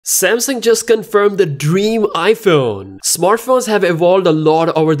Samsung just confirmed the dream iPhone. Smartphones have evolved a lot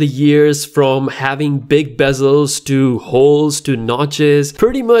over the years, from having big bezels to holes to notches,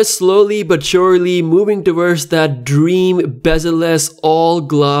 pretty much slowly but surely moving towards that dream bezel-less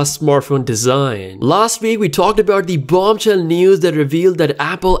all-glass smartphone design. Last week we talked about the bombshell news that revealed that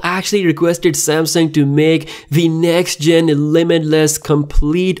Apple actually requested Samsung to make the next-gen limitless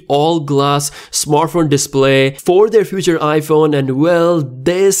complete all-glass smartphone display for their future iPhone, and well,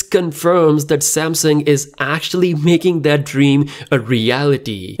 this confirms that Samsung is actually making that dream a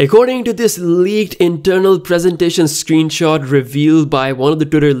reality. According to this leaked internal presentation screenshot revealed by one of the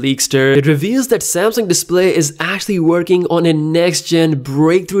Twitter leaksters, it reveals that Samsung Display is actually working on a next-gen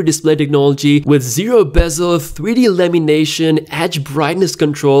breakthrough display technology with zero bezel, 3D lamination, edge brightness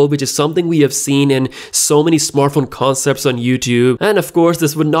control, which is something we have seen in so many smartphone concepts on YouTube. And of course,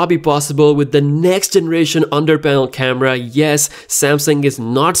 this would not be possible with the next generation under-panel camera. Yes, Samsung is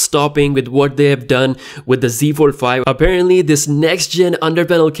not stopping with what they have done with the Z Fold 5. Apparently, this next-gen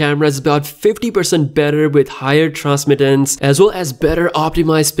under-panel camera is about 50% better with higher transmittance as well as better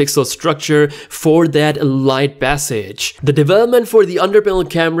optimized pixel structure for that light passage. The development for the under-panel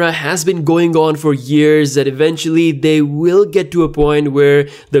camera has been going on for years, and eventually they will get to a point where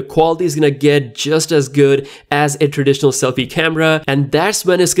the quality is gonna get just as good as a traditional selfie camera, and that's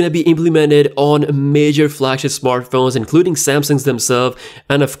when it's gonna be implemented on major flagship smartphones including Samsung's themselves,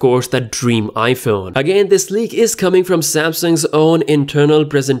 and of course that dream iPhone. Again, this leak is coming from Samsung's own internal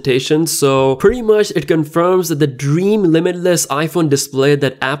presentation, so pretty much it confirms that the dream limitless iPhone display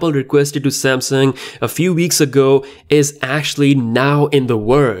that Apple requested to Samsung a few weeks ago is actually now in the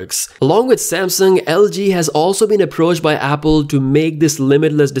works. Along with Samsung, LG has also been approached by Apple to make this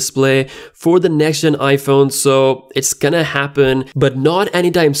limitless display for the next-gen iPhone, so it's gonna happen, but not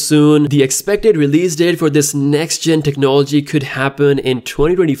anytime soon. The expected release date for this next-gen technology could happen in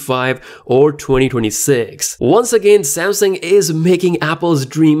 2025 or 2026. Once again, Samsung is making Apple's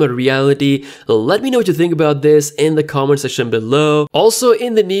dream a reality. Let me know what you think about this in the comment section below. Also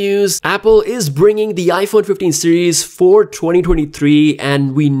in the news, Apple is bringing the iPhone 15 series for 2023,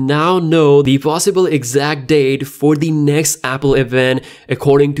 and we now know the possible exact date for the next Apple event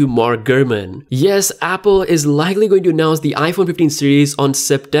according to Mark Gurman. Yes, Apple is likely going to announce the iPhone 15 series on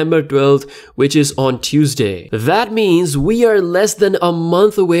September 12th, which is on Tuesday. That means we are less than a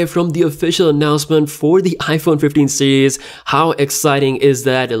month away from the official announcement for the iPhone 15 series. How exciting is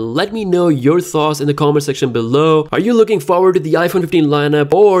that? Let me know your thoughts in the comment section below. Are you looking forward to the iPhone 15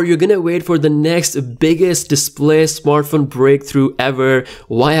 lineup, or you're gonna wait for the next biggest display smartphone breakthrough ever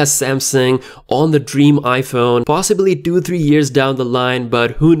via Samsung on the dream iPhone, possibly 2-3 years down the line,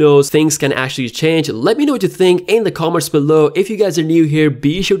 but who knows, things can actually change. Let me know what you think in the comments below. If you guys are new here,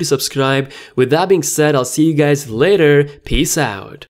 be sure to subscribe. With that being said, I'll see you guys later. Peace out.